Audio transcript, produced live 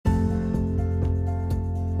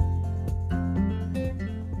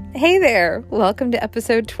Hey there! Welcome to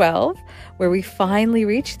episode 12, where we finally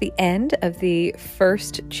reach the end of the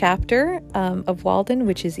first chapter of Walden,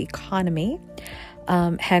 which is economy.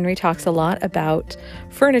 Henry talks a lot about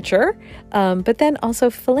furniture, but then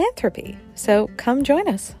also philanthropy. So come join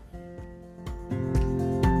us.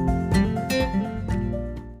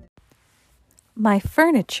 My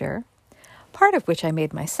furniture, part of which I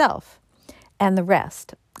made myself, and the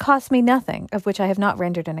rest, cost me nothing, of which I have not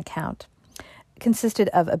rendered an account, consisted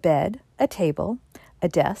of a bed, a table, a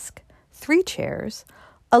desk, 3 chairs,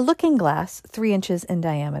 a looking glass 3 inches in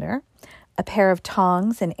diameter, a pair of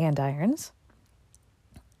tongs and andirons,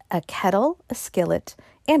 a kettle, a skillet,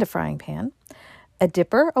 and a frying pan, a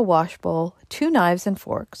dipper, a wash bowl, 2 knives and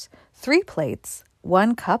forks, 3 plates,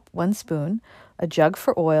 1 cup, 1 spoon, a jug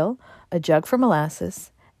for oil, a jug for molasses,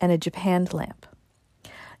 and a japanned lamp.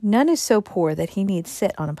 None is so poor that he need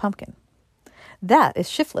sit on a pumpkin. That is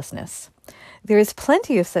shiftlessness. There is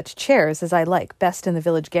plenty of such chairs as I like best in the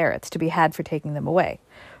village garrets to be had for taking them away.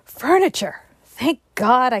 Furniture! Thank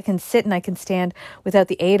God I can sit and I can stand without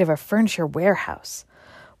the aid of a furniture warehouse.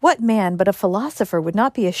 What man but a philosopher would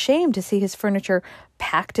not be ashamed to see his furniture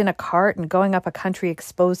packed in a cart and going up a country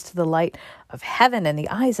exposed to the light of heaven and the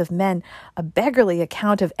eyes of men, a beggarly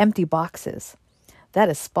account of empty boxes? That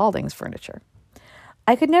is Spaulding's furniture.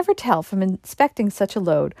 I could never tell from inspecting such a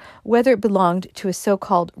load whether it belonged to a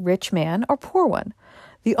so-called rich man or poor one.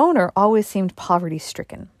 The owner always seemed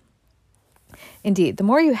poverty-stricken. Indeed, the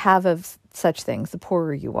more you have of such things, the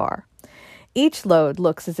poorer you are. Each load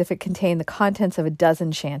looks as if it contained the contents of a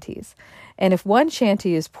dozen shanties, and if one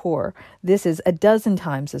shanty is poor, this is a dozen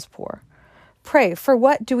times as poor. Pray, for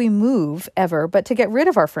what do we move ever but to get rid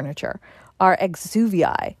of our furniture, our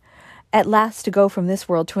exuvii, at last to go from this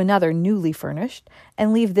world to another newly furnished,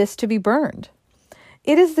 and leave this to be burned?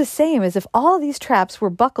 It is the same as if all these traps were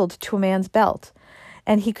buckled to a man's belt,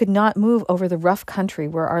 and he could not move over the rough country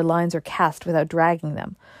where our lines are cast without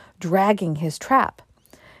dragging his trap.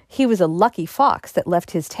 He was a lucky fox that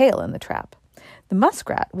left his tail in the trap. The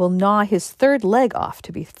muskrat will gnaw his 3rd leg off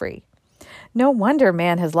to be free. No wonder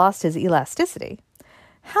man has lost his elasticity.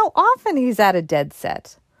 How often he's at a dead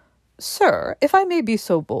set. Sir, if I may be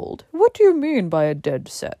so bold, what do you mean by a dead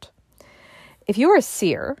set? If you are a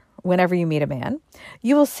seer, whenever you meet a man,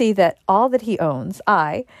 you will see that all that he owns,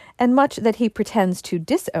 aye, and much that he pretends to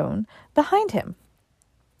disown, behind him,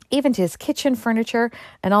 even to his kitchen furniture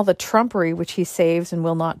and all the trumpery which he saves and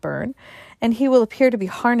will not burn, and he will appear to be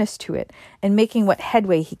harnessed to it and making what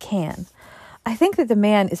headway he can. I think that the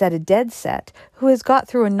man is at a dead set who has got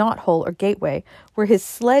through a knothole or gateway where his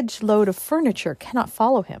sledge load of furniture cannot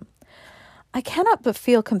follow him. I cannot but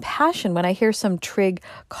feel compassion when I hear some trig,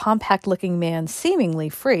 compact-looking man, seemingly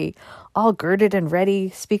free, all girded and ready,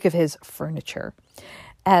 speak of his furniture,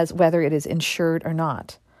 as whether it is insured or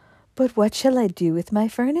not. But what shall I do with my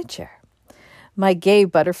furniture? My gay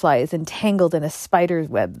butterfly is entangled in a spider's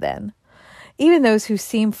web then. Even those who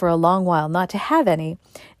seem for a long while not to have any,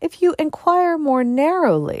 if you inquire more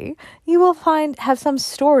narrowly, you will have some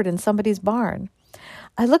stored in somebody's barn.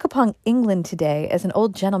 I look upon England today as an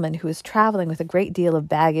old gentleman who is traveling with a great deal of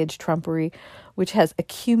baggage, trumpery, which has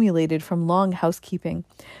accumulated from long housekeeping,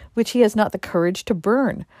 which he has not the courage to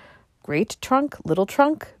burn. Great trunk, little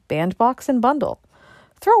trunk, bandbox, and bundle.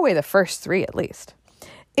 Throw away the first 3 at least.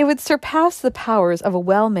 It would surpass the powers of a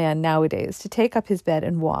well man nowadays to take up his bed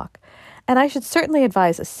and walk, and I should certainly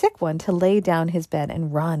advise a sick one to lay down his bed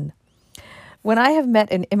and run. When I have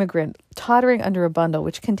met an immigrant tottering under a bundle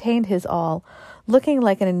which contained his all, looking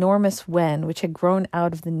like an enormous wen which had grown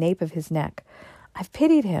out of the nape of his neck, I've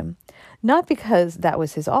pitied him, not because that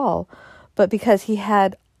was his all, but because he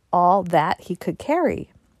had all that he could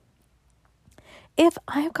carry. If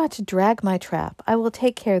I have got to drag my trap, I will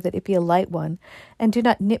take care that it be a light one, and do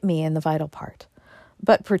not nip me in the vital part.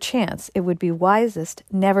 But perchance it would be wisest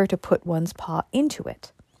never to put one's paw into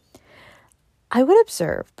it. I would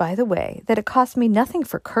observe, by the way, that it cost me nothing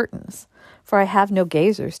for curtains, for I have no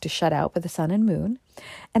gazers to shut out but the sun and moon,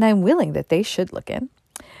 and I am willing that they should look in.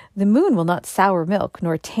 The moon will not sour milk,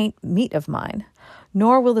 nor taint meat of mine,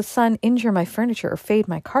 nor will the sun injure my furniture or fade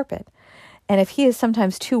my carpet. And if he is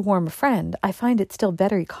sometimes too warm a friend, I find it still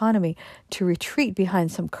better economy to retreat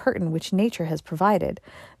behind some curtain which nature has provided,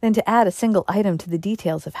 than to add a single item to the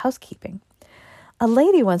details of housekeeping. A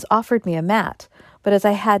lady once offered me a mat, but as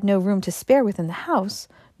I had no room to spare within the house,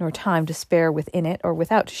 nor time to spare within it or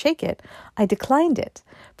without to shake it, I declined it,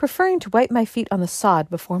 preferring to wipe my feet on the sod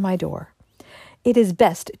before my door. It is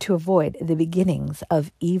best to avoid the beginnings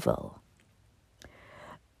of evil.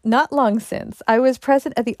 Not long since, I was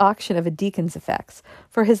present at the auction of a deacon's effects,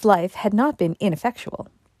 for his life had not been ineffectual.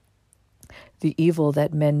 The evil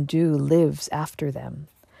that men do lives after them.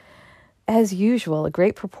 As usual, a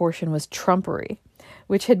great proportion was trumpery,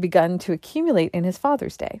 which had begun to accumulate in his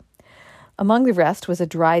father's day. Among the rest was a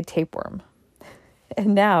dried tapeworm.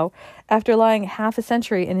 And now, after lying half a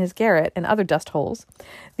century in his garret and other dust holes,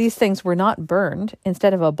 these things were not burned.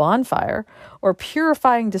 Instead of a bonfire or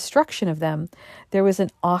purifying destruction of them, there was an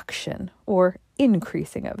auction or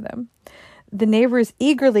increasing of them. The neighbors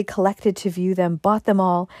eagerly collected to view them, bought them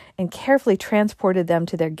all, and carefully transported them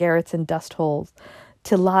to their garrets and dust holes,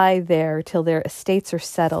 to lie there till their estates are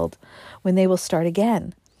settled, when they will start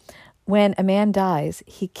again. When a man dies,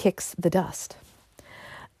 he kicks the dust.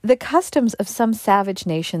 The customs of some savage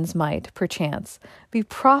nations might, perchance, be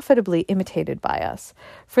profitably imitated by us,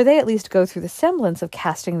 for they at least go through the semblance of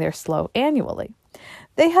casting their slough annually.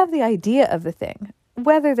 They have the idea of the thing,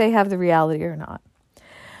 whether they have the reality or not.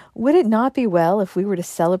 Would it not be well if we were to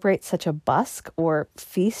celebrate such a busk or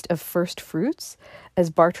feast of first fruits, as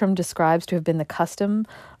Bartram describes to have been the custom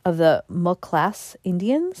of the Moclasse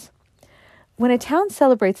Indians? When a town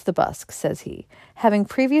celebrates the busk, says he, having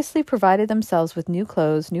previously provided themselves with new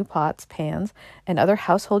clothes, new pots, pans, and other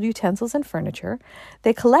household utensils and furniture,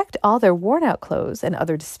 they collect all their worn-out clothes and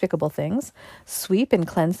other despicable things, sweep and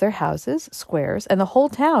cleanse their houses, squares, and the whole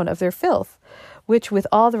town of their filth, which with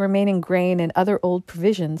all the remaining grain and other old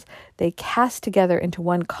provisions they cast together into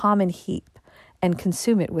one common heap and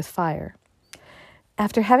consume it with fire.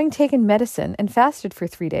 After having taken medicine and fasted for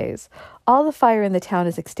 3 days, all the fire in the town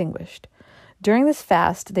is extinguished. During this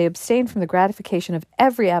fast, they abstain from the gratification of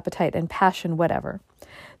every appetite and passion whatever.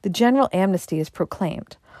 The general amnesty is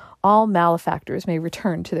proclaimed. All malefactors may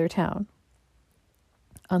return to their town.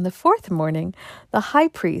 On the 4th morning, the high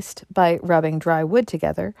priest, by rubbing dry wood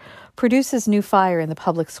together, produces new fire in the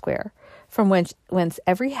public square, from whence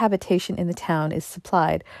every habitation in the town is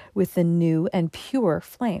supplied with the new and pure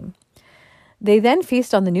flame. They then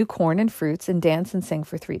feast on the new corn and fruits and dance and sing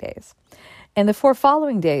for 3 days. And the 4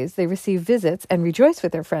 following days they receive visits and rejoice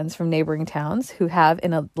with their friends from neighboring towns who have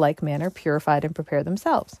in a like manner purified and prepared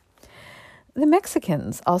themselves. The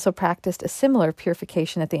Mexicans also practiced a similar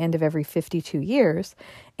purification at the end of every 52 years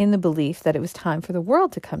in the belief that it was time for the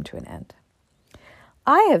world to come to an end.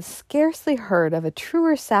 I have scarcely heard of a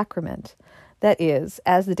truer sacrament, that is,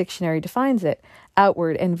 as the dictionary defines it,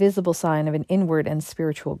 outward and visible sign of an inward and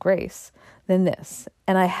spiritual grace, than this,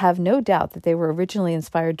 and I have no doubt that they were originally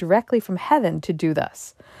inspired directly from heaven to do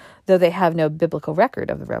thus, though they have no biblical record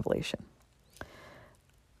of the revelation.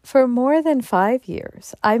 For more than 5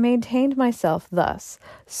 years, I maintained myself thus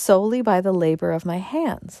solely by the labor of my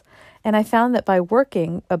hands, and I found that by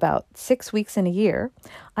working about 6 weeks in a year,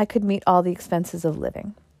 I could meet all the expenses of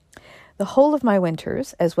living. The whole of my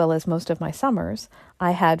winters, as well as most of my summers,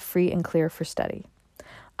 I had free and clear for study.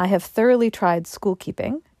 I have thoroughly tried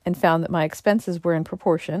school-keeping, and found that my expenses were in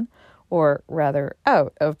proportion, or rather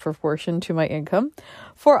out of proportion to my income,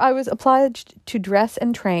 for I was obliged to dress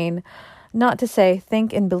and train, not to say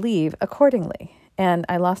think and believe, accordingly, and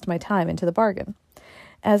I lost my time into the bargain.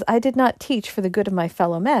 As I did not teach for the good of my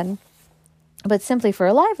fellow men, but simply for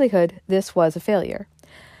a livelihood, this was a failure.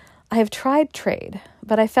 I have tried trade,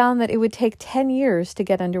 but I found that it would take 10 years to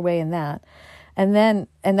get underway in that, and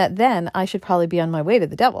that then I should probably be on my way to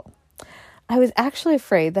the devil. I was actually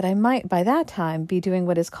afraid that I might by that time be doing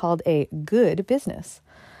what is called a good business.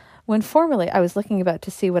 When formerly I was looking about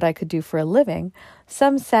to see what I could do for a living,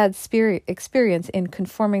 some sad experience in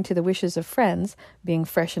conforming to the wishes of friends being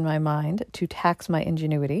fresh in my mind to tax my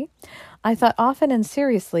ingenuity, I thought often and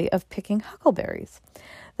seriously of picking huckleberries.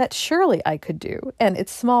 That surely I could do, and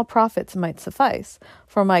its small profits might suffice,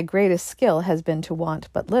 for my greatest skill has been to want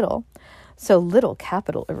but little. So little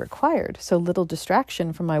capital it required, so little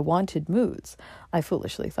distraction from my wonted moods, I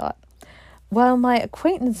foolishly thought. While my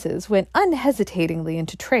acquaintances went unhesitatingly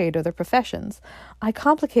into trade or their professions, I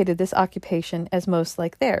complicated this occupation as most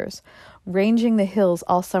like theirs, ranging the hills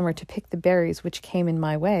all summer to pick the berries which came in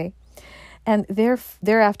my way, and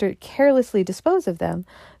thereafter carelessly dispose of them,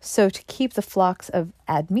 so to keep the flocks of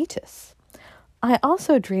Admetus. I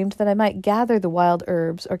also dreamed that I might gather the wild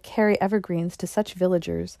herbs or carry evergreens to such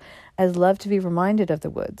villagers as love to be reminded of the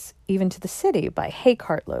woods, even to the city, by hay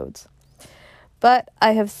cart loads. But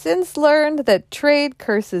I have since learned that trade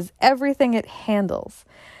curses everything it handles,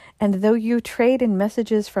 and though you trade in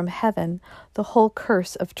messages from heaven, the whole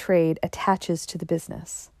curse of trade attaches to the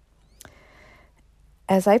business.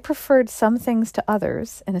 As I preferred some things to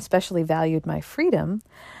others, and especially valued my freedom,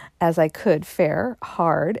 as I could fare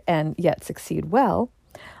hard and yet succeed well,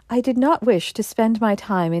 I did not wish to spend my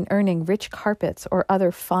time in earning rich carpets or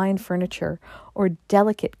other fine furniture or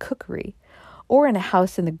delicate cookery, or in a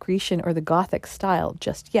house in the Grecian or the Gothic style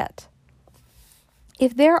just yet.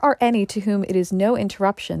 If there are any to whom it is no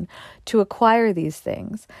interruption to acquire these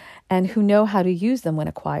things, and who know how to use them when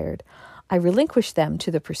acquired, I relinquish them to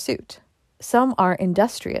the pursuit. Some are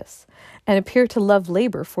industrious, and appear to love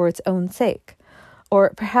labor for its own sake,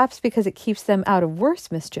 or perhaps because it keeps them out of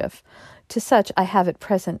worse mischief. To such I have at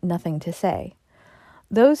present nothing to say.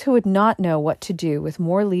 Those who would not know what to do with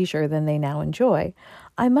more leisure than they now enjoy,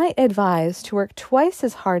 I might advise to work twice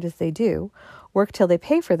as hard as they do, work till they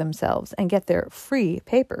pay for themselves and get their free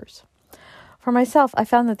papers. For myself, I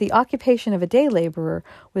found that the occupation of a day laborer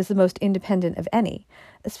was the most independent of any,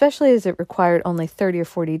 especially as it required only 30 or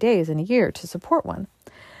 40 days in a year to support one.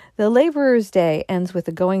 The laborer's day ends with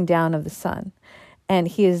the going down of the sun, and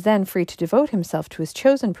he is then free to devote himself to his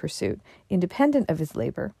chosen pursuit, independent of his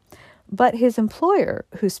labor. But his employer,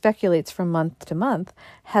 who speculates from month to month,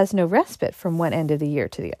 has no respite from one end of the year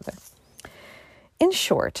to the other. In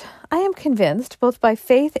short, I am convinced, both by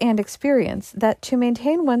faith and experience, that to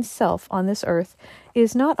maintain oneself on this earth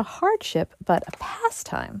is not a hardship, but a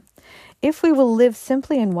pastime. If we will live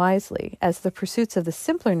simply and wisely, as the pursuits of the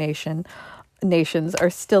simpler nations are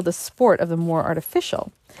still the sport of the more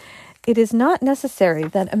artificial, it is not necessary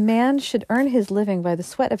that a man should earn his living by the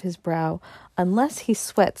sweat of his brow, unless he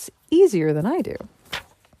sweats easier than I do.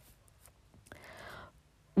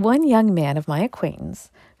 One young man of my acquaintance,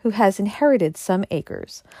 who has inherited some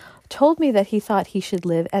acres, told me that he thought he should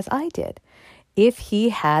live as I did, if he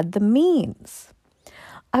had the means.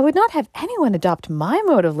 I would not have anyone adopt my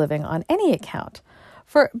mode of living on any account,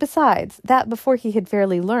 for besides that before he had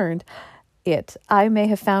fairly learned it, I may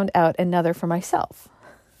have found out another for myself.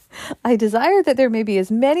 I desire that there may be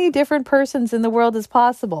as many different persons in the world as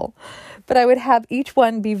possible, but I would have each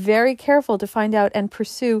one be very careful to find out and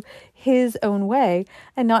pursue his own way,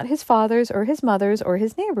 and not his father's or his mother's or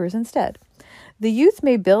his neighbor's instead. The youth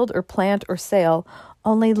may build or plant or sail,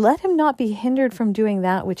 only let him not be hindered from doing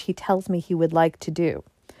that which he tells me he would like to do.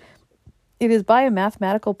 It is by a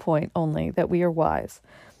mathematical point only that we are wise,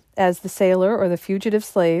 as the sailor or the fugitive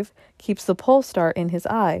slave keeps the pole star in his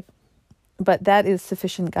eye, but that is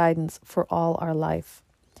sufficient guidance for all our life.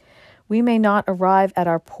 We may not arrive at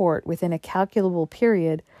our port within a calculable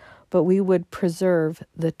period, but we would preserve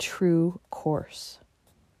the true course.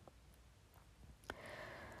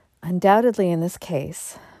 Undoubtedly, in this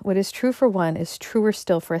case, what is true for one is truer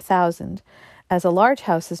still for 1,000, as a large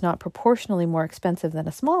house is not proportionally more expensive than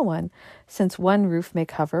a small one, since one roof may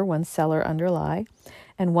cover, one cellar underlie,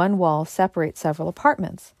 and one wall separate several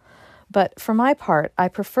apartments. But for my part, I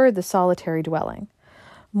prefer the solitary dwelling.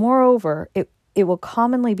 Moreover, it will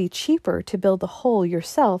commonly be cheaper to build the whole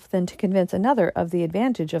yourself than to convince another of the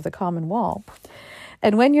advantage of the common wall.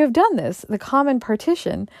 And when you have done this, the common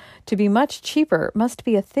partition, to be much cheaper, must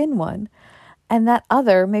be a thin one, and that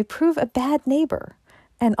other may prove a bad neighbor,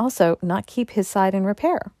 and also not keep his side in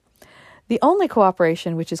repair. The only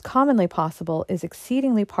cooperation which is commonly possible is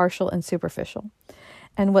exceedingly partial and superficial,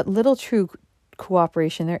 and what little true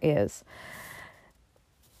cooperation there is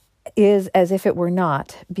as if it were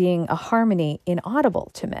not, being a harmony inaudible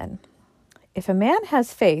to men. If a man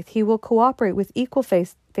has faith, he will cooperate with equal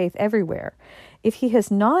faith everywhere. If he has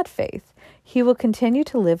not faith, he will continue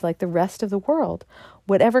to live like the rest of the world,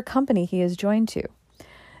 whatever company he is joined to.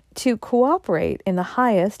 To cooperate in the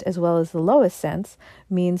highest as well as the lowest sense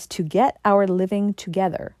means to get our living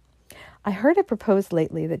together. I heard it proposed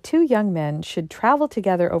lately that 2 young men should travel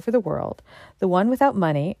together over the world, the one without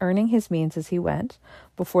money, earning his means as he went,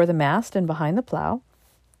 before the mast and behind the plow,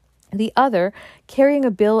 the other carrying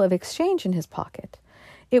a bill of exchange in his pocket.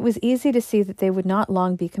 It was easy to see that they would not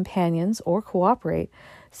long be companions or cooperate,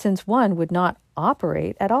 since one would not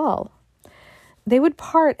operate at all. They would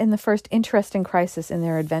part in the first interesting crisis in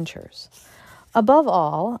their adventures. Above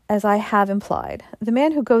all, as I have implied, the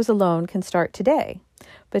man who goes alone can start today,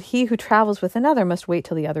 but he who travels with another must wait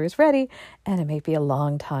till the other is ready, and it may be a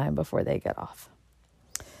long time before they get off.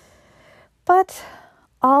 But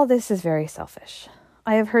all this is very selfish.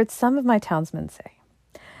 I have heard some of my townsmen say,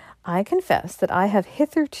 I confess that I have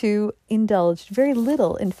hitherto indulged very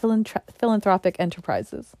little in philanthropic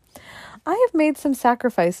enterprises. I have made some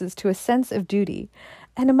sacrifices to a sense of duty,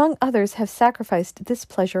 and among others have sacrificed this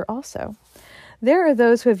pleasure also. There are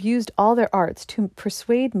those who have used all their arts to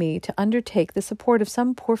persuade me to undertake the support of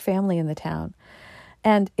some poor family in the town.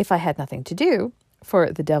 And if I had nothing to do,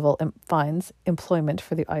 for the devil finds employment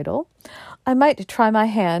for the idle, I might try my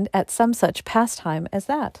hand at some such pastime as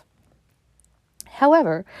that.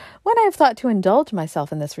 However, when I have thought to indulge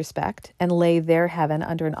myself in this respect, and lay their heaven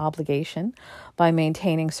under an obligation by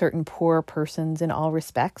maintaining certain poor persons in all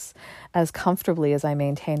respects as comfortably as I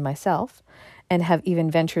maintain myself, and have even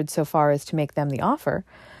ventured so far as to make them the offer,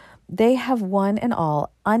 they have one and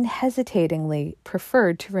all unhesitatingly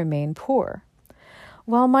preferred to remain poor.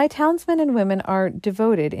 While my townsmen and women are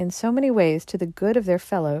devoted in so many ways to the good of their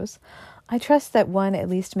fellows, I trust that one at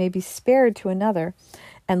least may be spared to another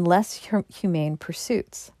and less humane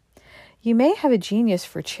pursuits. You may have a genius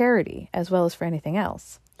for charity as well as for anything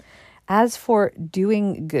else. As for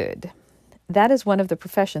doing good, that is one of the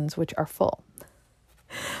professions which are full.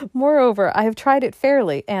 Moreover, I have tried it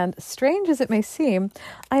fairly, and, strange as it may seem,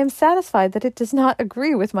 I am satisfied that it does not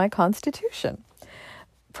agree with my constitution.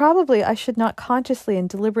 Probably I should not consciously and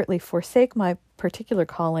deliberately forsake my particular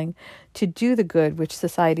calling to do the good which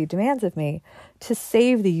society demands of me, to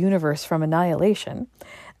save the universe from annihilation,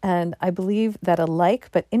 and I believe that a like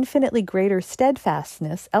but infinitely greater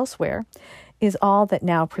steadfastness elsewhere is all that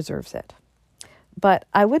now preserves it. But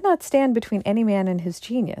I would not stand between any man and his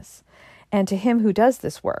genius, and to him who does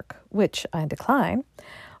this work, which I decline,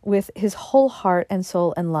 with his whole heart and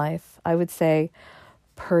soul and life, I would say,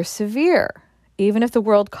 persevere, even if the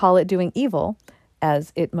world call it doing evil,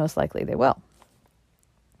 as it most likely they will.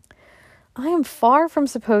 I am far from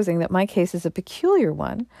supposing that my case is a peculiar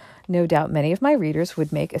one. No doubt many of my readers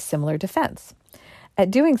would make a similar defense. At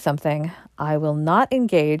doing something, I will not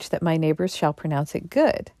engage that my neighbors shall pronounce it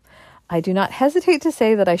good. I do not hesitate to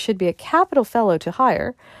say that I should be a capital fellow to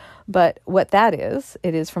hire, but what that is,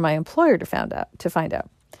 it is for my employer to find out.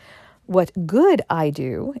 What good I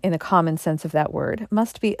do, in the common sense of that word,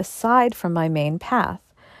 must be aside from my main path,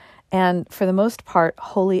 and for the most part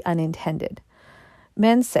wholly unintended.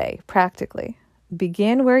 Men say, practically,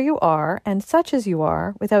 begin where you are, and such as you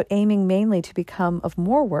are, without aiming mainly to become of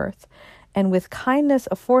more worth, and with kindness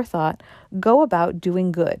aforethought, go about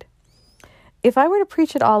doing good. If I were to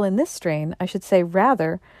preach it all in this strain, I should say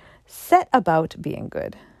rather, set about being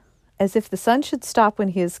good. As if the sun should stop when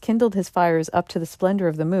he has kindled his fires up to the splendor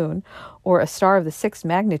of the moon, or a star of the sixth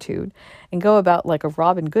magnitude, and go about like a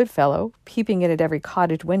Robin Goodfellow, peeping in at every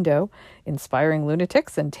cottage window, inspiring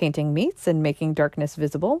lunatics and tainting meats and making darkness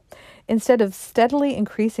visible, instead of steadily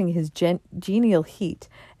increasing his genial heat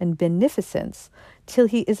and beneficence, till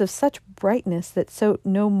he is of such brightness that so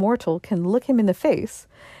no mortal can look him in the face,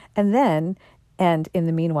 and then, and in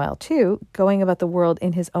the meanwhile, too, going about the world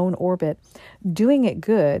in his own orbit, doing it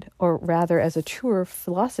good, or rather, as a truer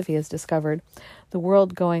philosophy has discovered, the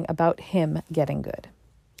world going about him getting good.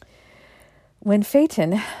 When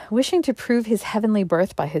Phaeton, wishing to prove his heavenly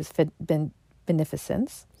birth by his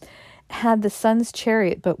beneficence, had the sun's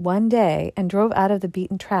chariot but one day and drove out of the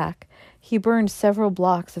beaten track, he burned several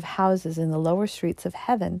blocks of houses in the lower streets of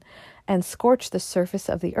heaven, and scorched the surface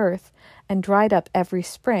of the earth, and dried up every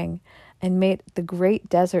spring, and made the great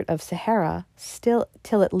desert of Sahara,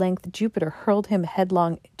 till at length Jupiter hurled him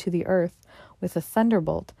headlong to the earth with a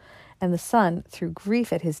thunderbolt, and the sun, through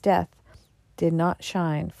grief at his death, did not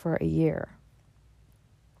shine for a year.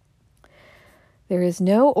 There is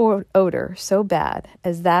no odor so bad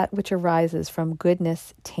as that which arises from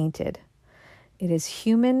goodness tainted. It is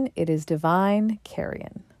human, it is divine,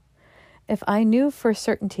 carrion. If I knew for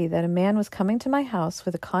certainty that a man was coming to my house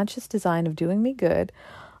with a conscious design of doing me good,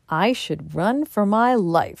 I should run for my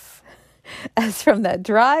life, as from that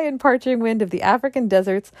dry and parching wind of the African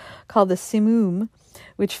deserts called the simoom,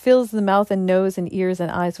 which fills the mouth and nose and ears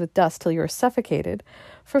and eyes with dust till you are suffocated,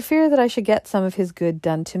 for fear that I should get some of his good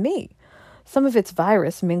done to me, some of its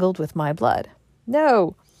virus mingled with my blood.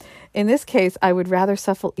 No, in this case I would rather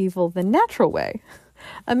suffer evil the natural way.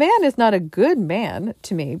 A man is not a good man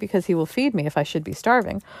to me because he will feed me if I should be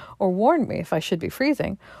starving, or warn me if I should be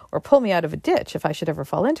freezing, or pull me out of a ditch if I should ever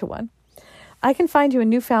fall into one. I can find you a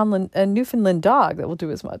Newfoundland dog that will do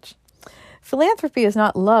as much. Philanthropy is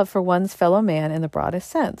not love for one's fellow man in the broadest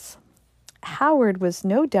sense. Howard was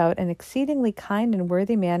no doubt an exceedingly kind and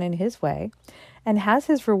worthy man in his way, and has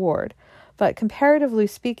his reward, but comparatively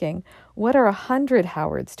speaking, what are 100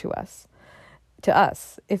 Howards to us,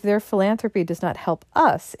 if their philanthropy does not help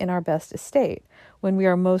us in our best estate, when we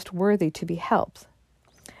are most worthy to be helped?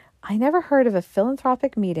 I never heard of a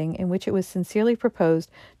philanthropic meeting in which it was sincerely proposed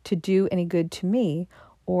to do any good to me,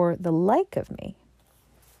 or the like of me.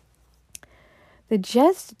 The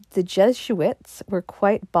Jesuits were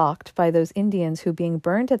quite balked by those Indians who, being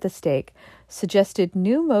burned at the stake, suggested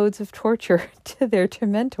new modes of torture to their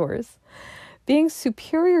tormentors. Being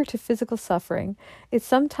superior to physical suffering, it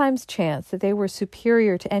sometimes chanced that they were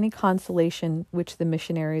superior to any consolation which the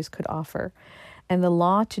missionaries could offer, and the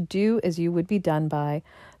law to do as you would be done by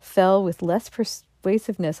fell with less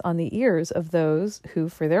persuasiveness on the ears of those who,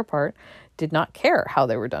 for their part, did not care how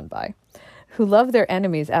they were done by, who loved their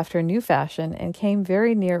enemies after a new fashion, and came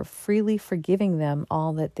very near freely forgiving them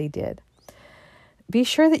all that they did. Be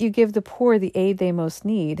sure that you give the poor the aid they most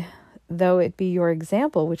need, though it be your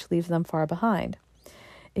example which leaves them far behind.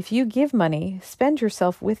 If you give money, spend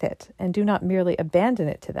yourself with it, and do not merely abandon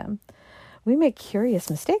it to them. We make curious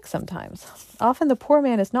mistakes sometimes. Often the poor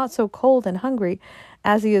man is not so cold and hungry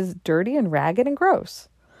as he is dirty and ragged and gross.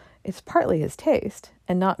 It's partly his taste,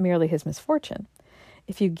 and not merely his misfortune.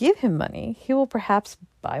 If you give him money, he will perhaps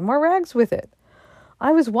buy more rags with it.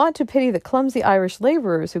 I was wont to pity the clumsy Irish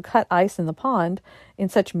labourers who cut ice in the pond in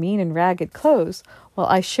such mean and ragged clothes, while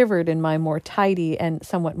I shivered in my more tidy and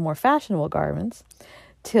somewhat more fashionable garments,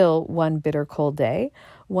 till one bitter cold day,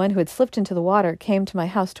 one who had slipped into the water came to my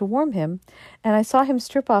house to warm him, and I saw him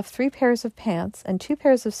strip off 3 pairs of pants and 2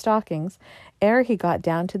 pairs of stockings ere he got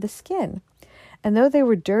down to the skin. And though they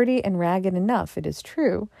were dirty and ragged enough, it is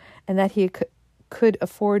true, and that he could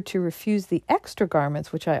afford to refuse the extra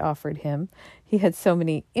garments which I offered him, he had so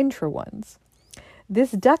many intra ones.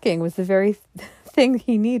 This ducking was the very thing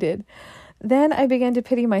he needed. Then I began to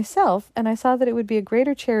pity myself, and I saw that it would be a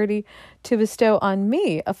greater charity to bestow on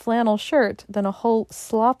me a flannel shirt than a whole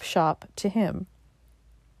slop shop to him.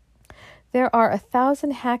 There are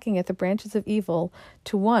 1,000 hacking at the branches of evil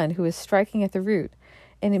to one who is striking at the root,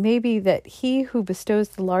 and it may be that he who bestows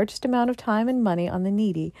the largest amount of time and money on the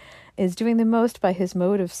needy is doing the most by his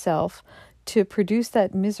mode of self to produce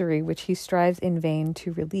that misery which he strives in vain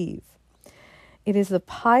to relieve. It is the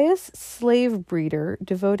pious slave breeder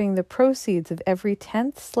devoting the proceeds of every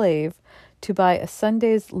 10th slave to buy a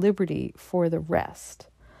Sunday's liberty for the rest.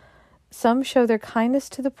 Some show their kindness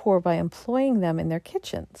to the poor by employing them in their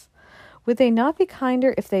kitchens. Would they not be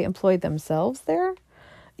kinder if they employed themselves there?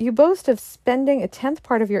 You boast of spending a 10th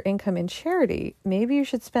part of your income in charity. Maybe you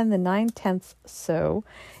should spend the 9/10 so,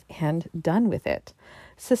 and done with it.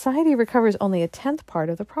 Society recovers only a 10th part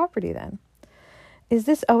of the property then. Is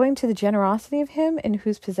this owing to the generosity of him in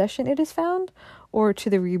whose possession it is found, or to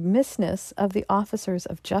the remissness of the officers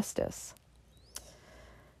of justice?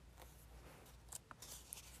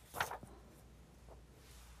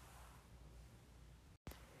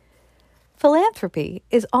 Philanthropy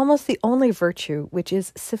is almost the only virtue which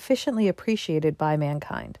is sufficiently appreciated by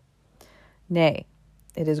mankind. Nay,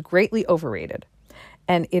 it is greatly overrated,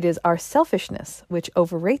 and it is our selfishness which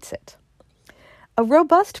overrates it. A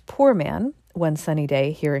robust poor man, one sunny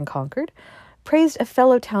day here in Concord, praised a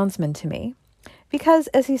fellow townsman to me, because,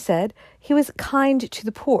 as he said, he was kind to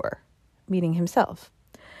the poor, meaning himself.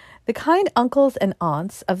 The kind uncles and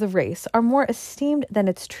aunts of the race are more esteemed than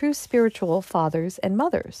its true spiritual fathers and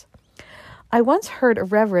mothers. I once heard a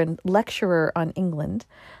reverend lecturer on England,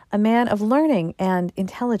 a man of learning and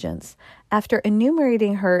intelligence, after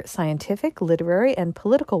enumerating her scientific, literary, and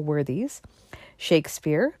political worthies,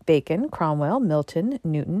 Shakespeare, Bacon, Cromwell, Milton,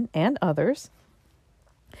 Newton, and others,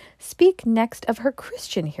 speak next of her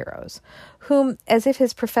Christian heroes, whom, as if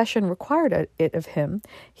his profession required it of him,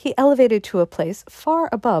 he elevated to a place far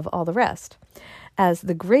above all the rest, as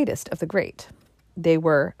the greatest of the great. They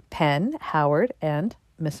were Penn, Howard, and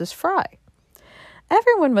Mrs. Fry.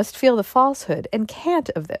 Everyone must feel the falsehood and cant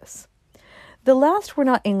of this. The last were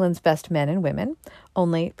not England's best men and women,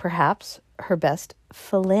 only, perhaps, her best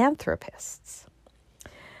philanthropists.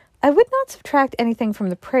 I would not subtract anything from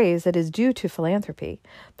the praise that is due to philanthropy,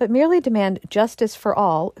 but merely demand justice for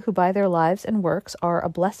all who by their lives and works are a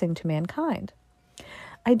blessing to mankind.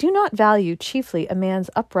 I do not value chiefly a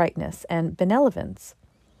man's uprightness and benevolence,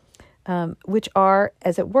 which are,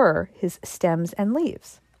 as it were, his stems and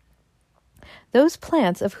leaves. Those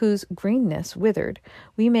plants of whose greenness withered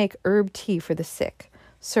we make herb tea for the sick,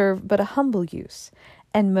 serve but a humble use,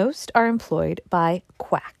 and most are employed by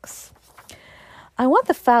quacks. I want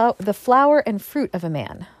the flower and fruit of a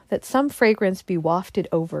man, that some fragrance be wafted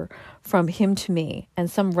over from him to me, and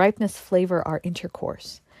some ripeness flavor our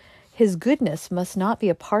intercourse. His goodness must not be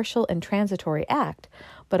a partial and transitory act,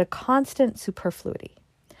 but a constant superfluity,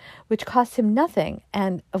 which costs him nothing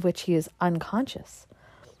and of which he is unconscious.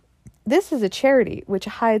 This is a charity which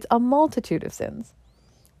hides a multitude of sins.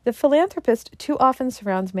 The philanthropist too often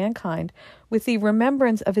surrounds mankind with the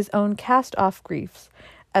remembrance of his own cast-off griefs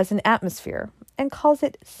as an atmosphere, and calls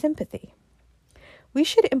it sympathy. We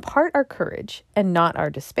should impart our courage and not our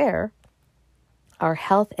despair, our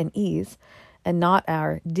health and ease and not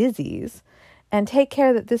our disease, and take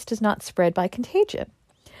care that this does not spread by contagion.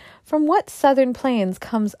 From what southern plains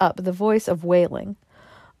comes up the voice of wailing?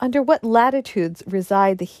 Under what latitudes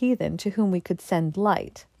reside the heathen to whom we could send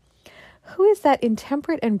light? Who is that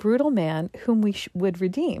intemperate and brutal man whom we would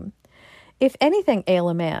redeem? If anything ail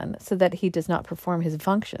a man so that he does not perform his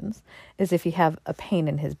functions, as if he have a pain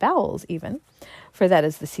in his bowels even, for that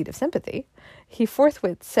is the seat of sympathy, he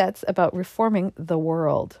forthwith sets about reforming the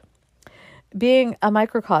world. Being a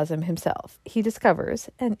microcosm himself, he discovers,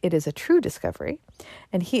 and it is a true discovery,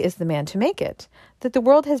 and he is the man to make it, that the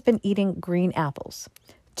world has been eating green apples.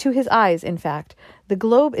 To his eyes, in fact, the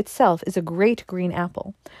globe itself is a great green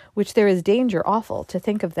apple, which there is danger awful to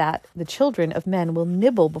think of that the children of men will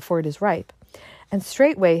nibble before it is ripe. And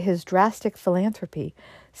straightway his drastic philanthropy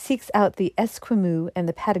seeks out the Esquimau and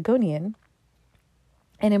the Patagonian,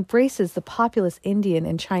 and embraces the populous Indian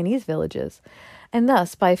and Chinese villages. And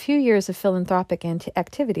thus, by a few years of philanthropic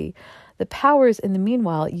activity, the powers in the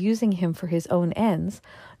meanwhile using him for his own ends,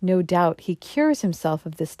 no doubt he cures himself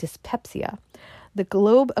of this dyspepsia. The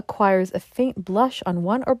globe acquires a faint blush on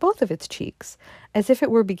one or both of its cheeks, as if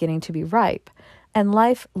it were beginning to be ripe, and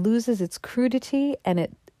life loses its crudity, and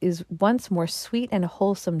it is once more sweet and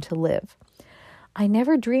wholesome to live. I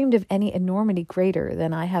never dreamed of any enormity greater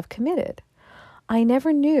than I have committed. I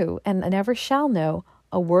never knew, and I never shall know,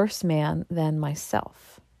 a worse man than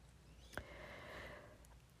myself.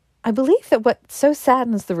 I believe that what so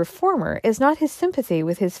saddens the reformer is not his sympathy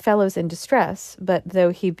with his fellows in distress, but though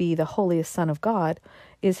he be the holiest Son of God,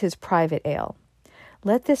 is his private ail.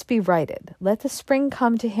 Let this be righted. Let the spring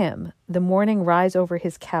come to him, the morning rise over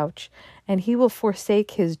his couch, and he will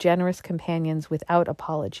forsake his generous companions without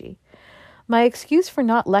apology. My excuse for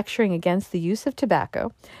not lecturing against the use of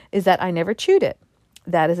tobacco is that I never chewed it.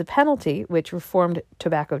 That is a penalty which reformed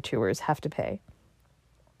tobacco chewers have to pay.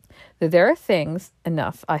 Though there are things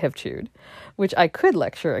enough I have chewed, which I could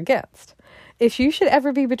lecture against. If you should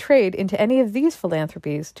ever be betrayed into any of these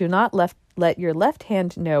philanthropies, do not let your left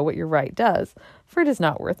hand know what your right does, for it is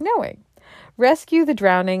not worth knowing. Rescue the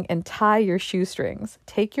drowning and tie your shoestrings.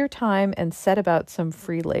 Take your time and set about some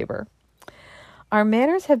free labor. Our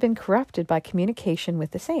manners have been corrupted by communication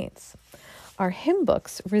with the saints. Our hymn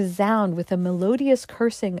books resound with a melodious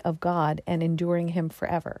cursing of God and enduring him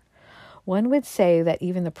forever. One would say that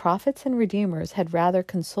even the prophets and redeemers had rather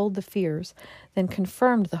consoled the fears than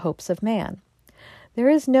confirmed the hopes of man. There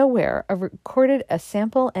is nowhere recorded a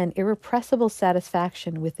sample and irrepressible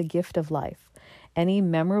satisfaction with the gift of life. Any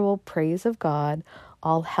memorable praise of God,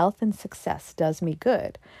 all health and success does me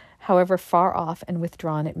good, however far off and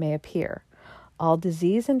withdrawn it may appear. All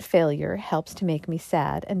disease and failure helps to make me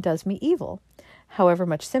sad and does me evil, however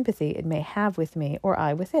much sympathy it may have with me or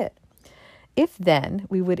I with it. If then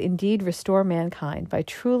we would indeed restore mankind by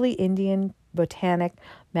truly Indian, botanic,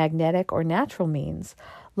 magnetic, or natural means,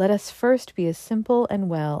 let us first be as simple and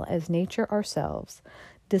well as nature ourselves,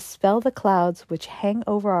 dispel the clouds which hang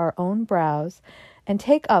over our own brows, and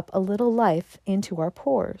take up a little life into our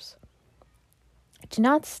pores. Do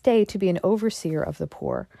not stay to be an overseer of the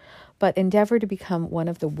poor, but endeavor to become one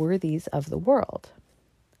of the worthies of the world.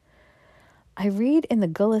 I read in the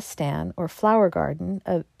Gulistan, or flower garden,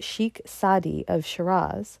 of Sheikh Sadi of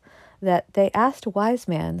Shiraz, that they asked a wise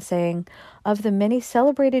man, saying, "Of the many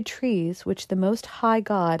celebrated trees which the Most High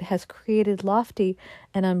God has created lofty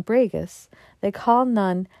and umbrageous, they call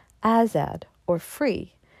none azad, or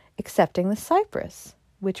free, excepting the cypress,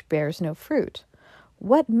 which bears no fruit.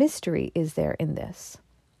 What mystery is there in this?"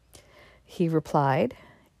 He replied,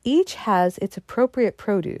 "Each has its appropriate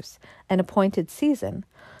produce and appointed season,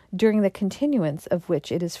 during the continuance of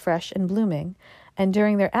which it is fresh and blooming, and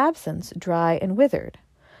during their absence dry and withered.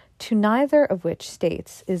 To neither of which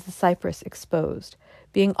states is the cypress exposed,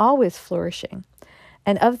 being always flourishing,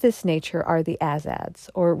 and of this nature are the azads,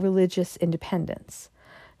 or religious independents.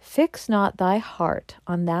 Fix not thy heart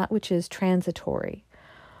on that which is transitory,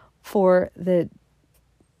 for the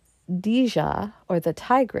Dija, or the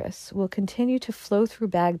Tigris, will continue to flow through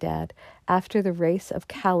Baghdad after the race of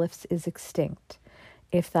caliphs is extinct.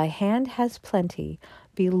 If thy hand has plenty,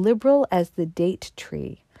 be liberal as the date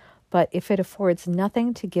tree, but if it affords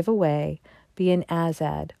nothing to give away, be an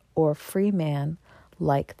azad, or free man,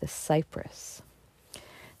 like the cypress."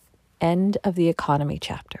 End of the economy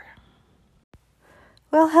chapter.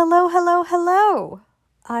 Well, hello.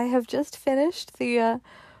 I have just finished the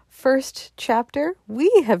first chapter. We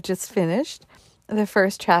have just finished the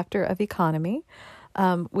first chapter of economy,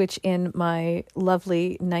 which in my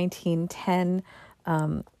lovely 1910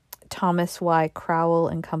 Thomas Y. Crowell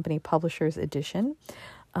and Company Publishers edition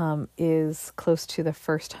is close to the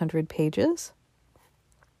first 100 pages.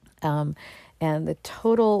 And the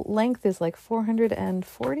total length is like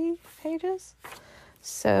 440 pages.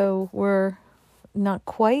 So we're not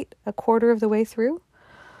quite a quarter of the way through,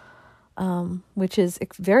 which is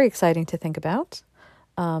very exciting to think about.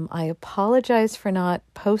 I apologize for not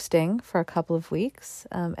posting for a couple of weeks.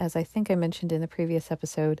 As I think I mentioned in the previous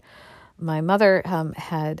episode, my mother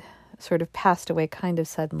had sort of passed away kind of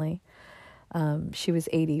suddenly. She was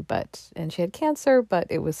 80, and she had cancer, but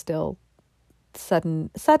it was still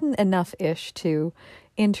sudden enough-ish to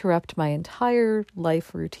interrupt my entire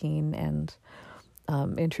life routine and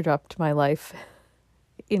interrupt my life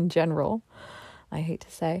in general, I hate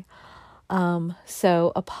to say.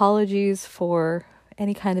 So apologies for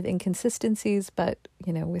any kind of inconsistencies, but,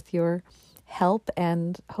 with your help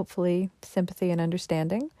and hopefully sympathy and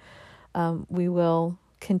understanding, we will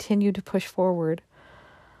continue to push forward.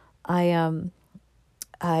 I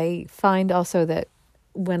find also that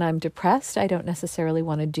when I'm depressed, I don't necessarily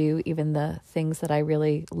want to do even the things that I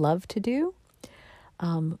really love to do.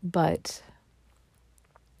 But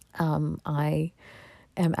I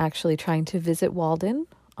am actually trying to visit Walden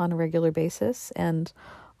on a regular basis, and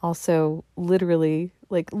also literally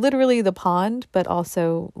the pond, but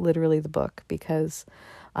also literally the book, because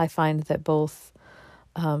I find that both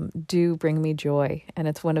do bring me joy. And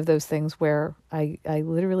it's one of those things where I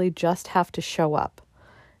literally just have to show up,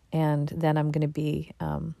 and then I'm going to be,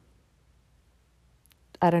 I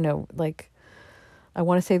don't know, I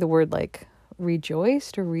want to say the word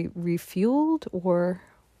rejoiced or refueled, or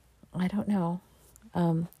I don't know.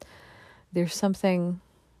 There's something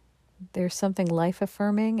life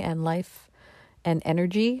affirming and life and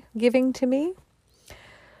energy giving to me.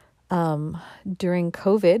 During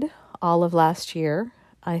COVID, all of last year,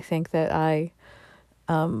 I think that I,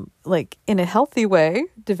 in a healthy way,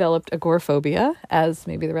 developed agoraphobia, as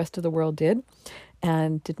maybe the rest of the world did,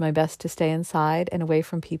 and did my best to stay inside and away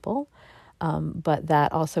from people. But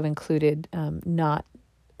that also included not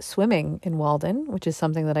swimming in Walden, which is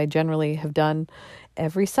something that I generally have done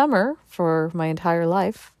every summer for my entire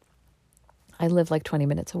life. I live 20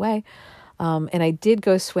 minutes away. And I did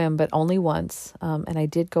go swim, but only once. And I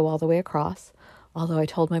did go all the way across, although I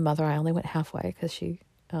told my mother I only went halfway because she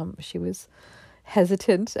was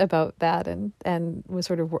hesitant about that and was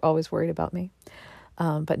sort of always worried about me.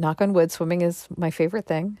 But knock on wood, swimming is my favorite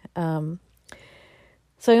thing.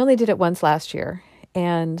 So I only did it once last year.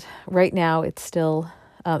 And right now it's still,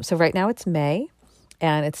 right now it's May,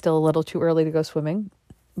 and it's still a little too early to go swimming.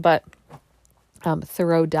 But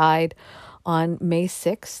Thoreau died on May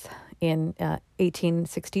 6th in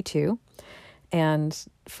 1862. And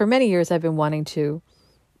for many years I've been wanting to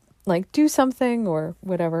do something or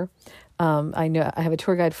whatever. I know I have a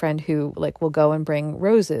tour guide friend who will go and bring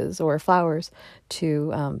roses or flowers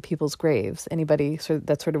to people's graves. Anybody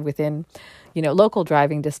that's sort of within, local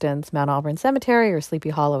driving distance, Mount Auburn Cemetery or Sleepy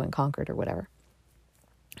Hollow in Concord or whatever.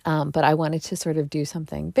 But I wanted to sort of do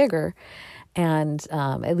something bigger. And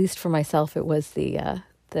at least for myself, it was the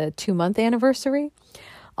 2-month anniversary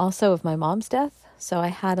also of my mom's death. So I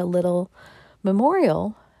had a little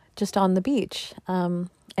memorial just on the beach.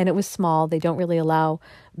 And it was small. They don't really allow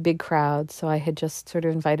big crowds. So I had just sort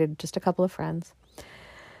of invited just a couple of friends.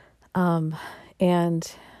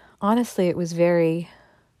 And honestly, it was very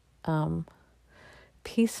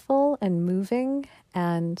peaceful and moving.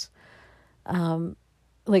 And and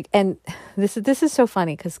this is so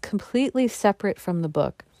funny because completely separate from the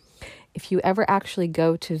book, if you ever actually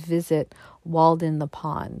go to visit Walden the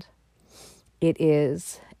Pond, it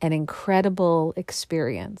is an incredible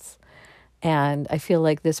experience. And I feel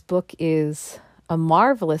like this book is a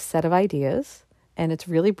marvelous set of ideas, and it's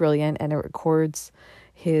really brilliant, and it records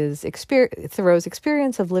Thoreau's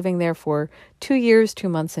experience of living there for 2 years, 2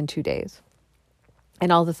 months, and 2 days,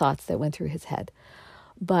 and all the thoughts that went through his head.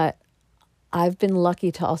 But I've been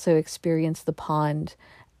lucky to also experience the pond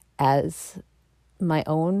as my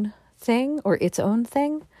own thing, or its own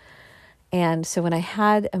thing. And so when I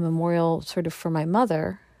had a memorial sort of for my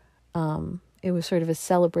mother, it was sort of a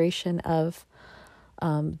celebration of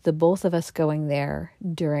the both of us going there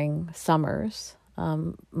during summers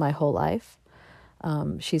my whole life.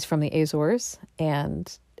 She's from the Azores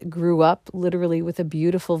and grew up literally with a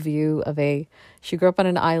beautiful view of she grew up on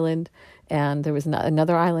an island, and there was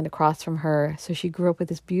another island across from her. So she grew up with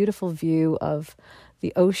this beautiful view of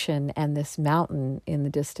the ocean and this mountain in the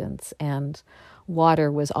distance. And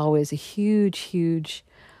water was always a huge, huge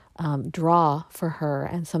draw for her,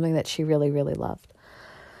 and something that she really, really loved.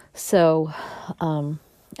 So, and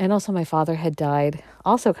also my father had died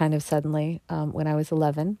also kind of suddenly when I was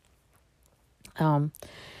 11 in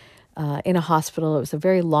a hospital. It was a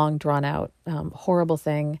very long, drawn out, horrible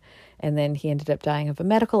thing. And then he ended up dying of a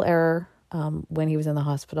medical error when he was in the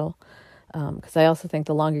hospital. Because I also think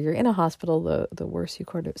the longer you're in a hospital, the worse you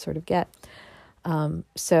sort of get.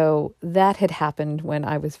 So that had happened when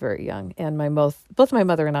I was very young, and both my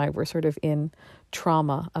mother and I were sort of in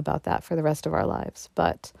trauma about that for the rest of our lives.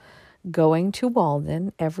 But going to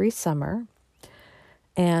Walden every summer,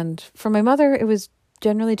 and for my mother, it was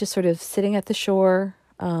generally just sort of sitting at the shore.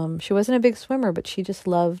 She wasn't a big swimmer, but she just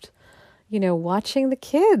loved, watching the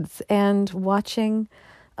kids and watching,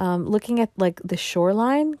 looking at like the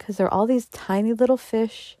shoreline, because there are all these tiny little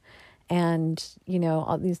fish and,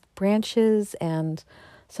 all these branches and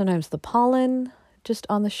sometimes the pollen just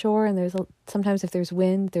on the shore. And sometimes if there's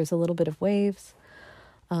wind, there's a little bit of waves,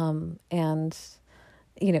 and,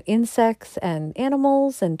 insects and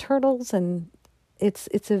animals and turtles. And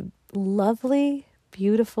it's a lovely,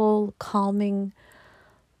 beautiful, calming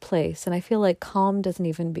place. And I feel like calm doesn't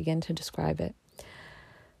even begin to describe it.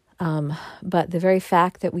 But the very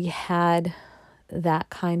fact that we had that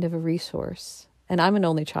kind of a resource, and I'm an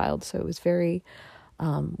only child, so it was very,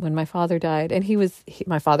 when my father died, and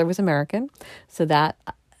my father was American, so that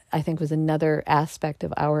I think was another aspect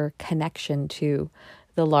of our connection to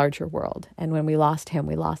the larger world. And when we lost him,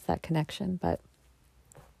 we lost that connection. But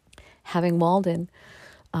having Walden,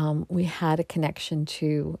 we had a connection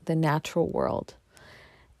to the natural world.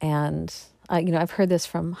 And, I've heard this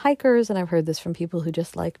from hikers, and I've heard this from people who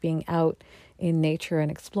just like being out in nature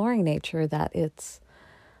and exploring nature, that it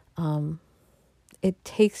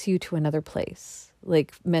takes you to another place,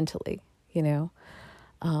 like mentally,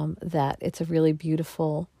 that it's a really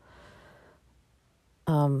beautiful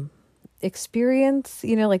experience.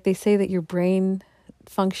 Like they say that your brain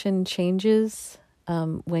function changes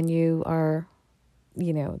when you are,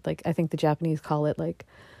 like I think the Japanese call it like,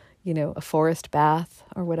 a forest bath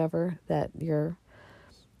or whatever, that your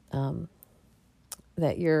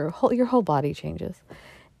whole body changes.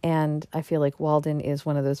 And I feel like Walden is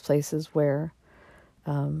one of those places where,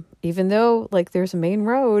 even though like there's a main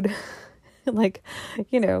road, like,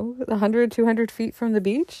 100, 200 feet from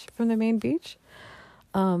the main beach,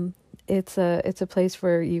 it's a place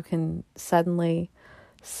where you can suddenly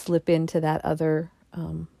slip into that other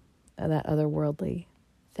worldly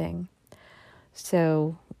thing.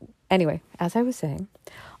 So anyway, as I was saying,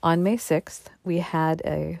 on May 6th, we had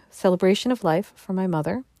a celebration of life for my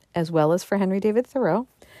mother, as well as for Henry David Thoreau.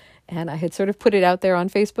 And I had sort of put it out there on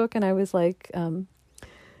Facebook, and I was like,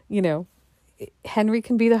 Henry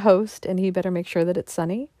can be the host, and he better make sure that it's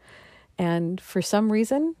sunny. And for some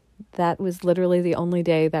reason, that was literally the only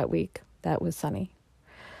day that week that was sunny.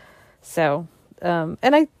 So, and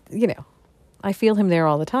I feel him there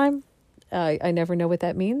all the time. I never know what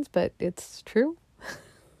that means, but it's true.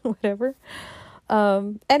 Whatever.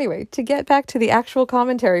 Anyway, to get back to the actual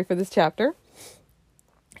commentary for this chapter,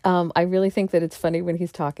 I really think that it's funny when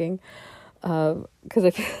he's talking, because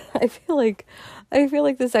I feel like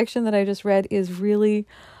the section that I just read is really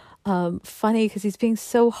funny, because he's being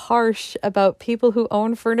so harsh about people who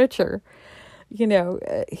own furniture.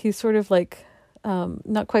 He's sort of like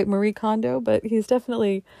not quite Marie Kondo, but he's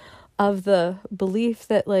definitely of the belief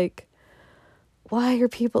that like, why are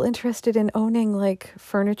people interested in owning like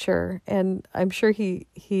furniture? And I'm sure he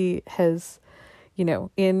has,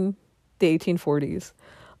 in the 1840s,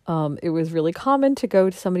 it was really common to go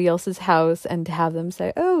to somebody else's house and to have them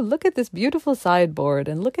say, oh, look at this beautiful sideboard,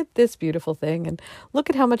 and look at this beautiful thing, and look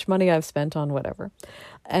at how much money I've spent on whatever.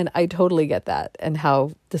 And I totally get that, and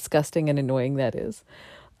how disgusting and annoying that is.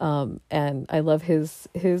 And I love his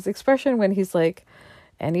expression when he's like,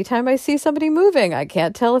 anytime I see somebody moving, I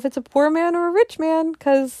can't tell if it's a poor man or a rich man,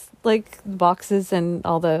 because like boxes and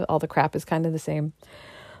all the crap is kind of the same.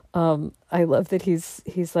 I love that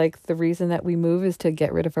he's like, the reason that we move is to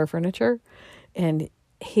get rid of our furniture. And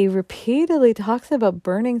he repeatedly talks about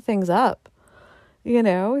burning things up.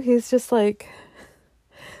 He's just like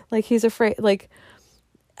he's afraid. Like,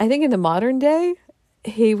 I think in the modern day,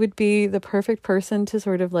 he would be the perfect person to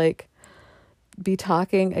sort of like be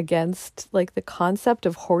talking against like the concept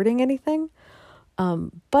of hoarding anything.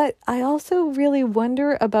 But I also really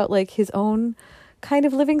wonder about like his own kind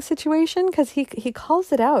of living situation, because he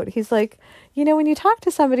calls it out. He's like, when you talk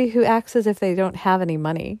to somebody who acts as if they don't have any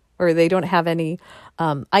money or they don't have any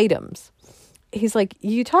items, he's like,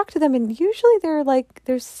 you talk to them and usually they're like,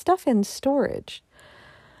 there's stuff in storage.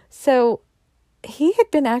 So he had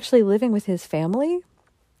been actually living with his family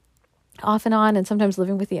off and on, and sometimes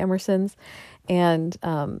living with the Emersons. And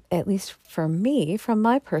at least for me, from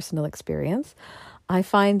my personal experience, I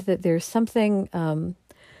find that there's something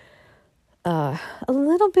a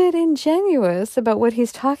little bit ingenuous about what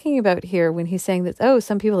he's talking about here when he's saying that, oh,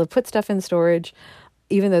 some people have put stuff in storage,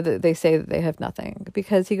 even though they say that they have nothing.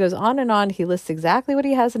 Because he goes on and on, he lists exactly what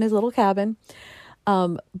he has in his little cabin.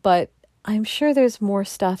 But I'm sure there's more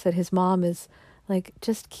stuff that his mom is like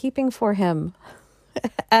just keeping for him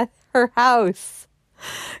at her house.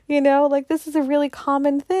 Like this is a really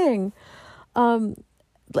common thing.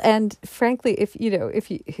 And frankly, if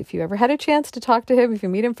you ever had a chance to talk to him, if you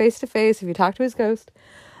meet him face to face, if you talk to his ghost,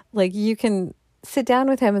 like you can sit down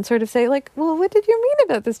with him and sort of say, like, well, what did you mean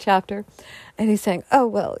about this chapter? And he's saying, oh,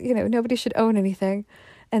 well, nobody should own anything.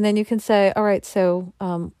 And then you can say, all right, so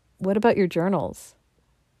what about your journals?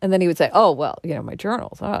 And then he would say, oh, well, my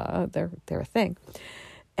journals, they're a thing.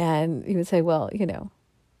 And he would say, well,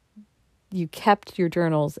 you kept your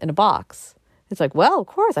journals in a box. It's like, well, of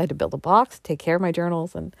course, I had to build a box, take care of my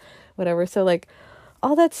journals and whatever. So like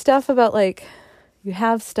all that stuff about like you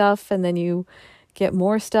have stuff and then you get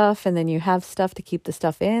more stuff and then you have stuff to keep the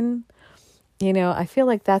stuff in. I feel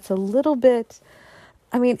like that's a little bit,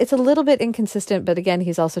 it's a little bit inconsistent, but again,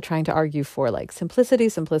 he's also trying to argue for like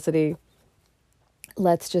simplicity.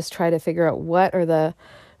 Let's just try to figure out what are the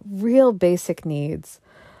real basic needs.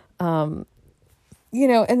 And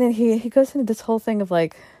then he goes into this whole thing of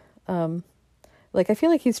like I feel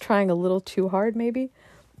like he's trying a little too hard maybe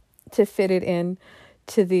to fit it in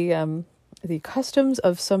to the customs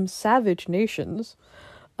of some savage nations.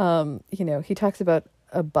 He talks about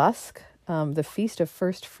a busk, the Feast of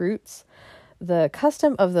First Fruits, the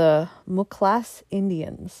custom of the Muklas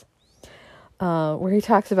Indians, where he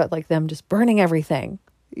talks about like them just burning everything,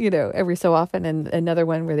 every so often, and another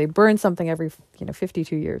one where they burn something every,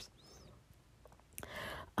 52 years.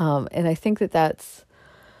 And I think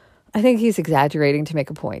I think he's exaggerating to make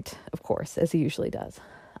a point, of course, as he usually does.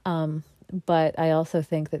 But I also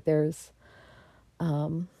think that there's,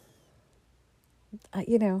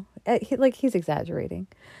 he's exaggerating.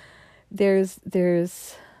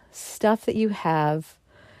 There's stuff that you have.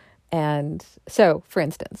 And so, for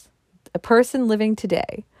instance, a person living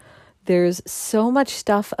today, there's so much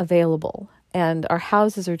stuff available and our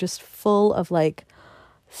houses are just full of like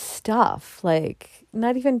stuff, like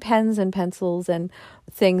not even pens and pencils and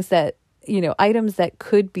things that, items that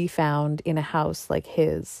could be found in a house like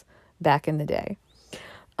his back in the day.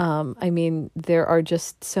 There are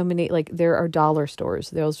just so many, like there are dollar stores,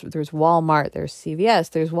 there's Walmart, there's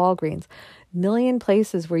CVS, there's Walgreens, million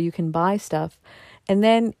places where you can buy stuff. And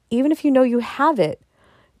then even if you have it,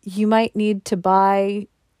 you might need to buy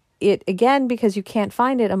it again because you can't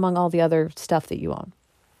find it among all the other stuff that you own.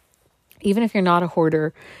 Even if you're not a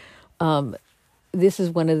hoarder, this is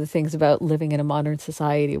one of the things about living in a modern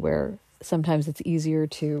society where sometimes it's easier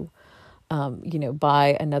to,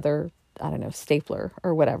 buy another, stapler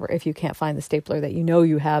or whatever. If you can't find the stapler that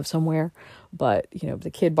you have somewhere, but,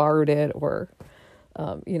 the kid borrowed it or,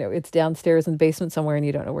 it's downstairs in the basement somewhere and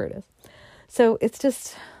you don't know where it is. So it's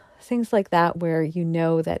just things like that where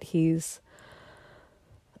that he's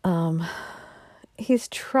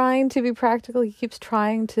trying to be practical. He keeps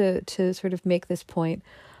trying to sort of make this point.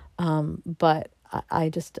 But I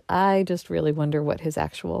just really wonder what his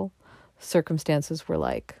actual circumstances were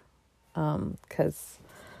like. 'Cause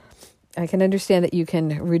I can understand that you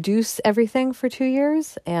can reduce everything for 2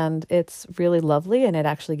 years and it's really lovely. And it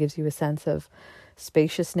actually gives you a sense of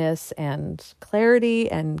spaciousness and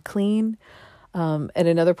clarity and clean. And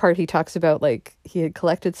another part he talks about, like he had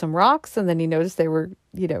collected some rocks and then he noticed they were,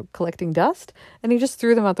 collecting dust and he just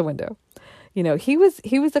threw them out the window. He was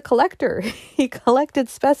a collector. He collected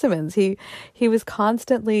specimens. He was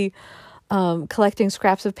constantly collecting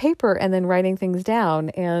scraps of paper and then writing things down.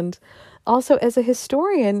 And also as a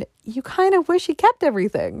historian, you kind of wish he kept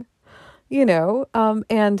everything,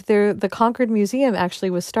 and the Concord Museum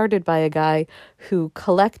actually was started by a guy who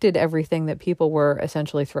collected everything that people were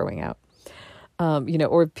essentially throwing out,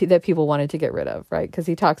 or that people wanted to get rid of, right? Because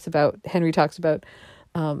Henry talks about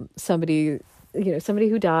somebody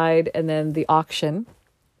who died and then the auction,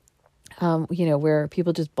 where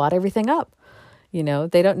people just bought everything up.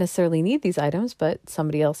 They don't necessarily need these items, but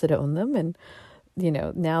somebody else had owned them. And,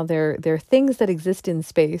 now they're things that exist in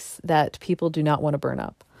space that people do not want to burn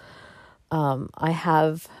up.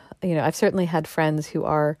 I've certainly had friends who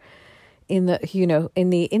are in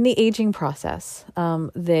the aging process.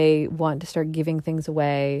 They want to start giving things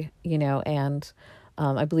away, and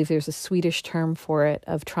I believe there's a Swedish term for it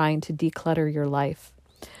of trying to declutter your life,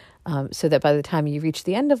 so that by the time you reach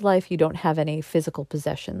the end of life, you don't have any physical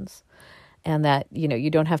possessions, and that, you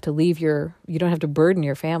don't have to burden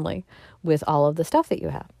your family with all of the stuff that you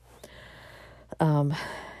have. And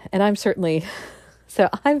I'm certainly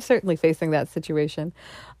facing that situation.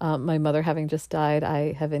 My mother having just died,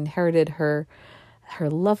 I have inherited her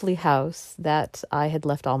lovely house that I had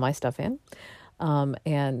left all my stuff in.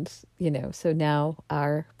 And, so now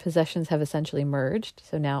our possessions have essentially merged.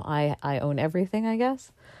 So now I own everything, I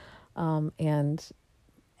guess. And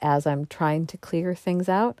as I'm trying to clear things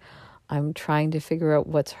out, I'm trying to figure out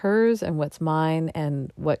what's hers and what's mine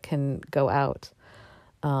and what can go out.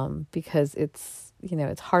 Because it's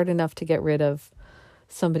hard enough to get rid of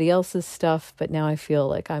somebody else's stuff, but now I feel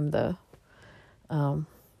like I'm the,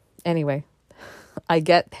 anyway, I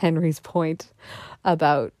get Henry's point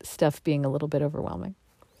about stuff being a little bit overwhelming.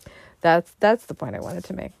 That's the point I wanted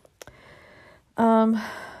to make. And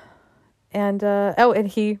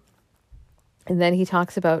then he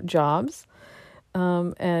talks about jobs.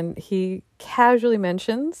 And he casually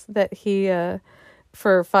mentions that he,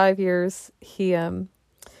 for 5 years, he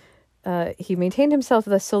maintained himself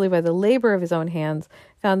thus solely by the labor of his own hands,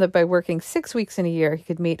 found that by working 6 weeks in a year, he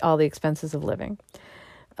could meet all the expenses of living.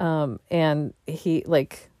 And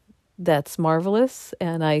that's marvelous.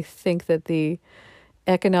 And I think that the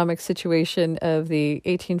economic situation of the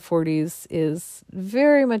 1840s is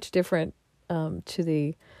very much different to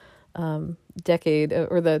the decade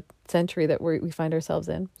or the century that we find ourselves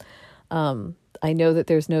in. I know that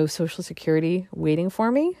there's no Social Security waiting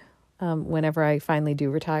for me whenever I finally do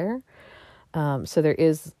retire. So there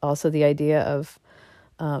is also the idea of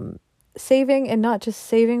saving, and not just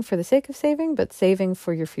saving for the sake of saving, but saving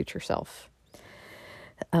for your future self.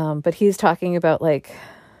 But he's talking about I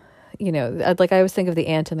always think of the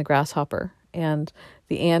ant and the grasshopper, and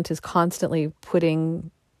the ant is constantly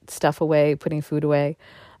putting stuff away, putting food away,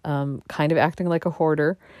 kind of acting like a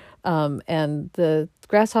hoarder. And the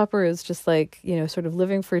grasshopper is just sort of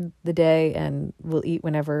living for the day and will eat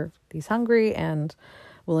whenever he's hungry and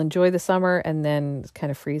will enjoy the summer and then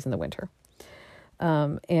kind of freeze in the winter.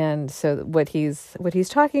 And so what he's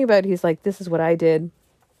talking about, he's like, this is what I did,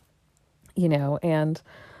 and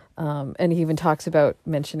he even talks about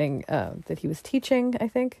mentioning, that he was teaching, I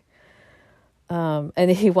think.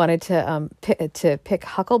 And he wanted to pick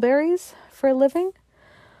huckleberries for a living,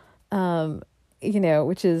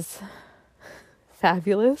 which is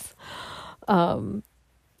fabulous.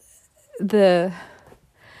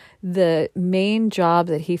 The main job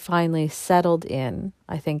that he finally settled in,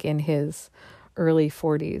 I think in his early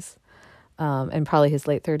 40s, and probably his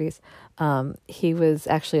late 30s, he was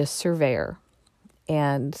actually a surveyor.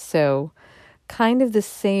 And so kind of the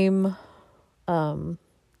same,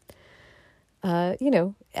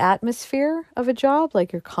 atmosphere of a job,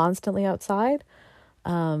 like you're constantly outside.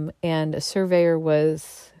 And a surveyor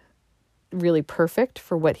was really perfect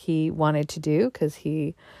for what he wanted to do, because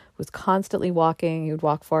he was constantly walking. He would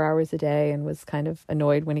walk 4 hours a day and was kind of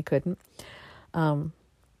annoyed when he couldn't.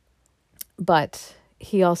 But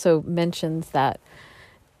he also mentions that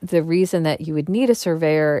the reason that you would need a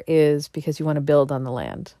surveyor is because you want to build on the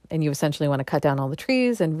land, and you essentially want to cut down all the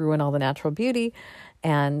trees and ruin all the natural beauty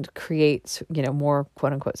and create, more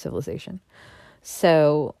quote unquote civilization.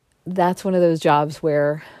 So that's one of those jobs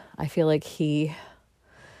where I feel like he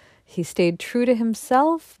stayed true to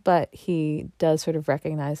himself, but he does sort of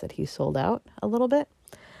recognize that he sold out a little bit.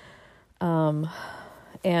 And,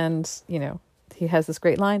 he has this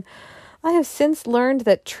great line: I have since learned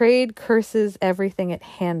that trade curses everything it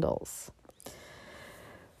handles.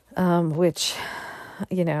 Which,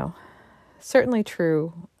 certainly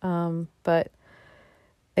true. But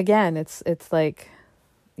again, it's like,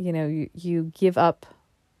 you give up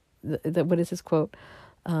what is his quote?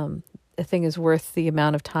 A thing is worth the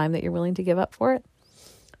amount of time that you're willing to give up for it.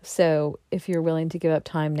 So if you're willing to give up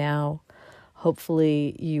time now,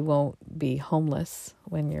 hopefully you won't be homeless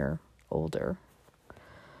when you're older.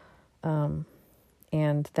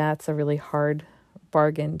 And that's a really hard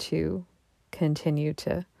bargain to continue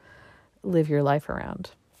to live your life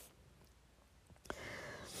around.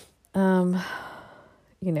 And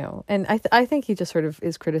I think he just sort of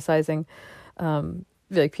is criticizing,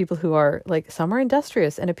 people who are some are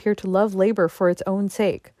industrious and appear to love labor for its own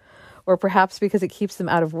sake, or perhaps because it keeps them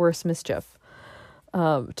out of worse mischief.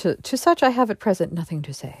 To such I have at present nothing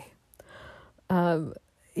to say.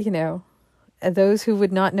 Those who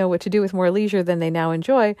would not know what to do with more leisure than they now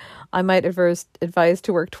enjoy, I might advise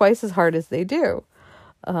to work twice as hard as they do.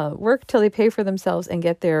 Work till they pay for themselves and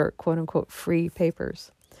get their quote unquote free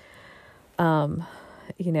papers. And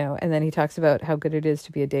then he talks about how good it is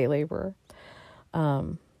to be a day laborer.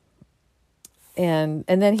 And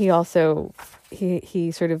then he also,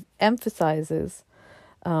 he sort of emphasizes,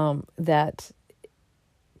 that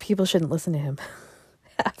people shouldn't listen to him.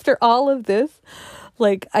 After all of this,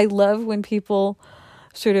 I love when people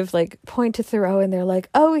sort of point to Thoreau and they're like,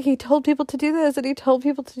 oh, he told people to do this and he told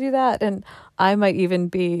people to do that. And I might even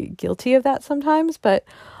be guilty of that sometimes, but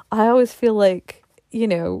I always feel like,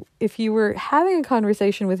 if you were having a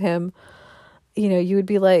conversation with him, you would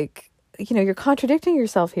be like, you're contradicting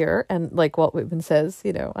yourself here. And like Walt Whitman says,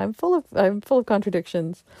 I'm full of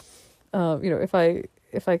contradictions. If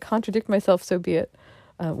I contradict myself, so be it.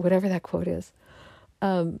 Whatever that quote is.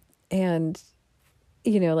 And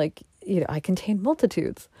I contain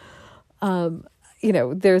multitudes.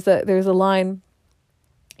 There's a line,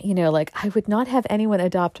 like I would not have anyone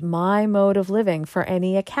adopt my mode of living for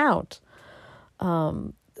any account.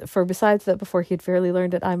 For besides that, before he'd fairly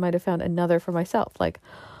learned it, I might have found another for myself. Like,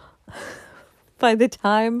 by the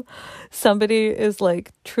time somebody is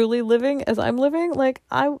like truly living as I'm living, like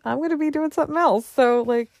I'm going to be doing something else. So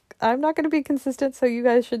like, I'm not going to be consistent. So you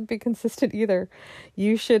guys shouldn't be consistent either.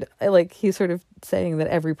 You should, like, he's sort of saying that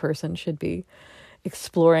every person should be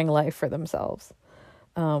exploring life for themselves,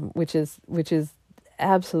 which is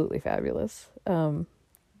absolutely fabulous. I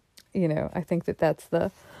think that's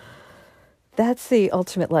the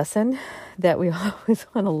ultimate lesson that we always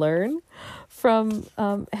want to learn from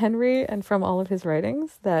Henry and from all of his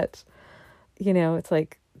writings, that, it's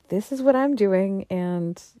like, this is what I'm doing.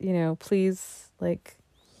 And, please, like,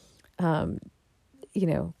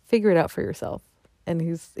 figure it out for yourself. And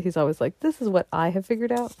he's always like, this is what I have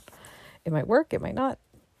figured out. It might work, it might not,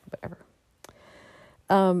 whatever.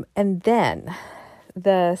 And then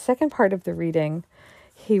the second part of the reading,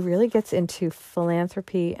 he really gets into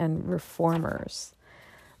philanthropy and reformers,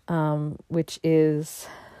 which is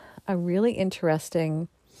a really interesting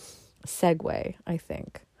segue, I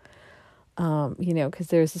think. Because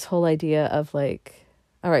there's this whole idea of like,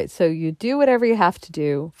 all right, so you do whatever you have to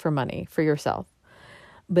do for money, for yourself.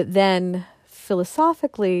 But then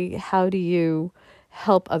philosophically, how do you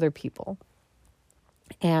help other people?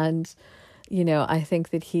 And I think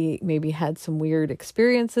that he maybe had some weird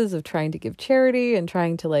experiences of trying to give charity and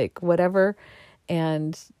trying to like whatever.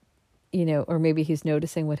 And, or maybe he's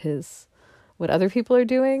noticing what other people are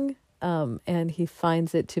doing. And he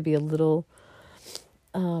finds it to be a little,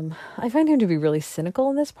 I find him to be really cynical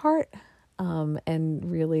in this part.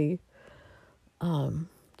 And really,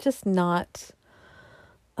 just not,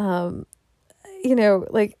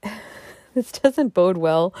 like this doesn't bode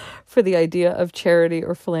well for the idea of charity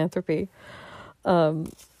or philanthropy.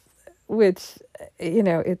 Which,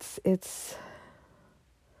 it's,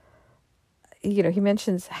 he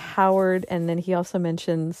mentions Howard, and then he also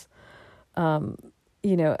mentions,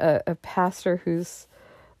 a pastor who's,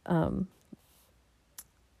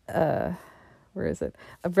 where is it?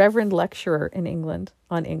 A reverend lecturer in England.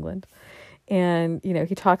 And,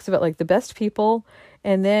 he talks about like the best people,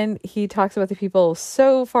 and then he talks about the people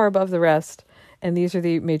so far above the rest. And these are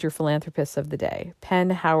the major philanthropists of the day: Penn,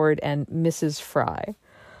 Howard, and Mrs. Fry.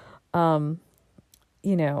 I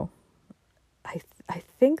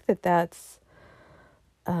think that's,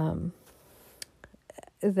 that,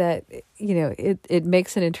 it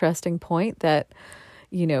makes an interesting point that,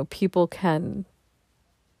 people can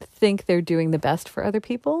think they're doing the best for other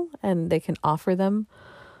people and they can offer them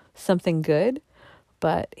something good.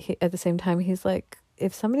 But at the same time, he's like,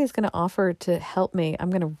 if somebody's going to offer to help me, I'm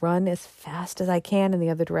going to run as fast as I can in the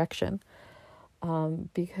other direction.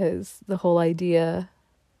 Because the whole idea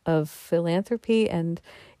of philanthropy and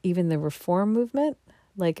even the reform movement,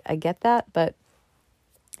 like, I get that. But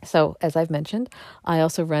so, as I've mentioned, I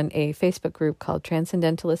also run a Facebook group called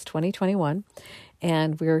Transcendentalist 2021.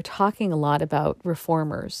 And we're talking a lot about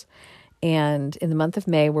reformers. And in the month of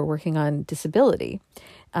May, we're working on disability.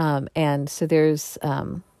 And so there's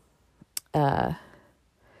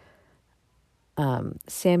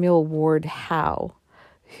Samuel Ward Howe,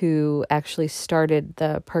 who actually started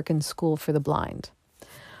the Perkins School for the Blind,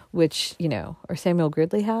 which, or Samuel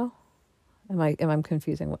Gridley Howe. Am I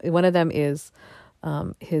confusing? One of them is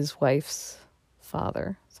his wife's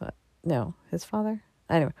father. So no, his father.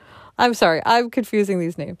 Anyway, I'm sorry, I'm confusing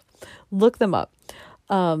these names. Look them up.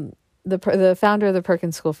 The founder of the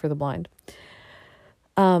Perkins School for the Blind.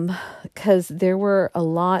 Because there were a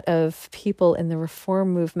lot of people in the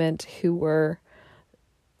reform movement who were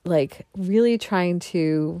like really trying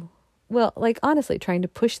to, well, like honestly, trying to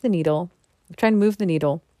push the needle, trying to move the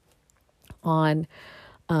needle on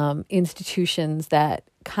institutions that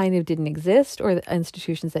kind of didn't exist, or the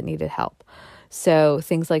institutions that needed help. So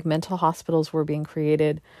things like mental hospitals were being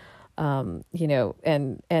created, and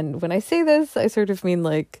when I say this, I sort of mean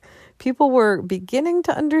like people were beginning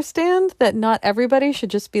to understand that not everybody should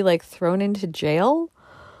just be like thrown into jail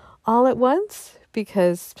all at once,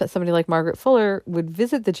 because somebody like Margaret Fuller would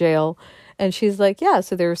visit the jail and she's like, yeah,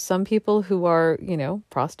 so there are some people who are,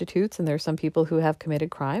 prostitutes, and there are some people who have committed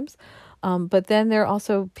crimes. But then there are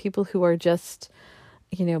also people who are just,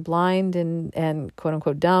 blind and quote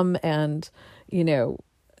unquote dumb and,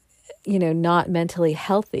 not mentally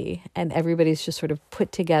healthy, and everybody's just sort of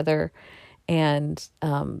put together, and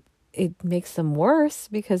it makes them worse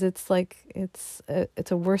because it's like, it's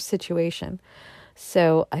a worse situation.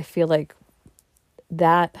 So I feel like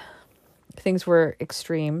that things were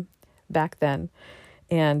extreme back then.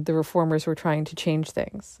 and the reformers were trying to change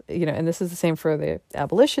things, and this is the same for the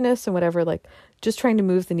abolitionists and whatever, like just trying to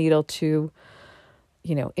move the needle to,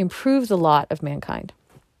 improve the lot of mankind.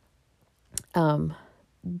 But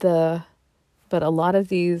a lot of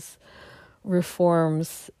these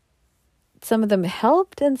reforms, some of them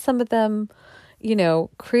helped and some of them,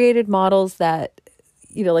 created models that,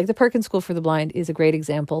 like the Perkins School for the Blind is a great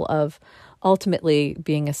example of ultimately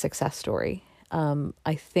being a success story.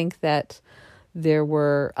 I think that there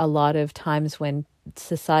were a lot of times when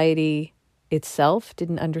society itself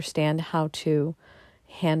didn't understand how to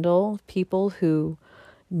handle people who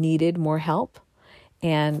needed more help.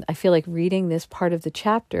 And I feel like reading this part of the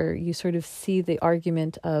chapter, you sort of see the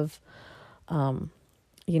argument of,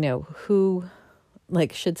 who,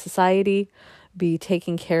 like, should society be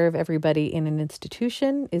taking care of everybody in an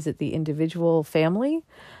institution? Is it the individual family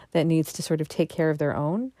that needs to sort of take care of their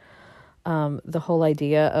own? The whole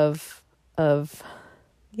idea of,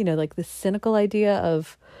 like the cynical idea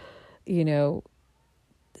of,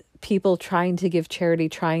 people trying to give charity,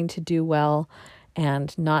 trying to do well,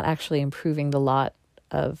 and not actually improving the lot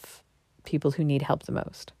of people who need help the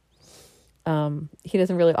most. He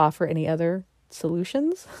doesn't really offer any other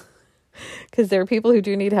solutions because there are people who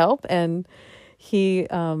do need help, and he,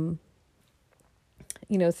 Thoreau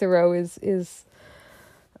is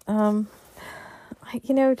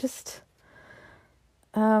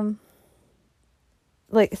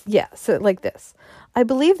so like this. I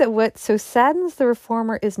believe that what so saddens the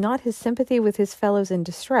reformer is not his sympathy with his fellows in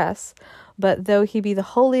distress, but though he be the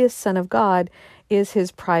holiest son of God, is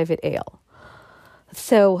his private ail.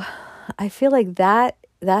 So I feel like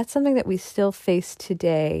that's something that we still face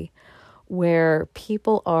today, where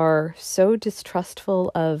people are so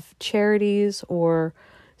distrustful of charities or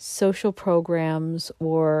social programs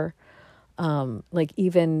or like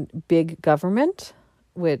even big government,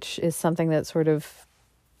 which is something that's sort of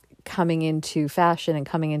coming into fashion and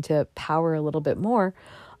coming into power a little bit more,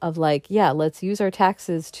 of like, yeah, let's use our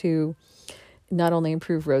taxes to not only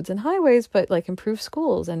improve roads and highways, but like improve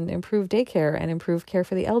schools and improve daycare and improve care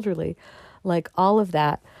for the elderly, like all of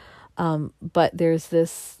that. But there's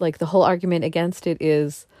this, like the whole argument against it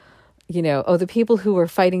is, the people who are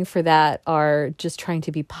fighting for that are just trying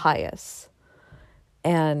to be pious.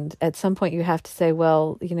 And at some point you have to say,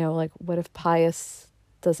 well, like what if pious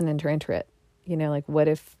doesn't enter into it? Like what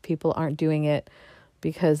if people aren't doing it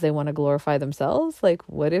because they want to glorify themselves? Like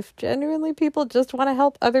what if genuinely people just want to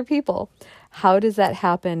help other people? How does that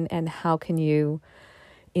happen? And how can you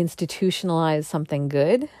institutionalize something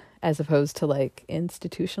good as opposed to like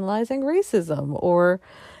institutionalizing racism or,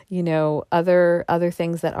 other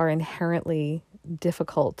things that are inherently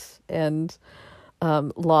difficult and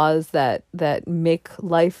laws that make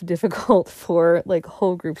life difficult for like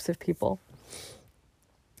whole groups of people.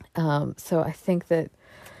 So I think that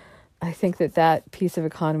piece of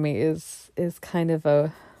economy is kind of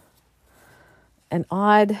an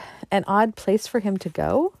odd place for him to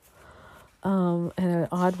go, and an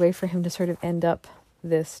odd way for him to sort of end up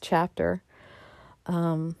this chapter.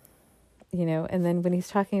 And then when he's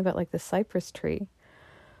talking about like the cypress tree,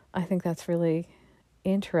 I think that's really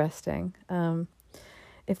interesting.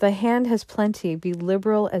 If thy hand has plenty, be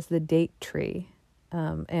liberal as the date tree.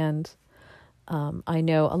 I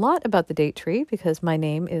know a lot about the date tree because my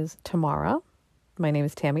name is Tamara. My name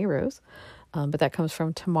is Tammy Rose. But that comes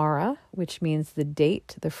from Tamara, which means the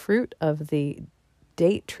date, the fruit of the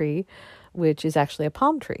date tree, which is actually a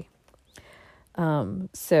palm tree.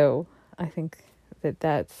 So I think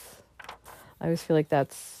I always feel like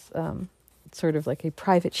that's sort of like a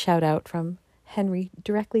private shout out from Henry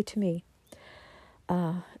directly to me.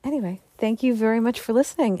 Anyway, thank you very much for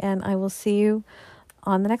listening, and I will see you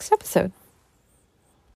on the next episode.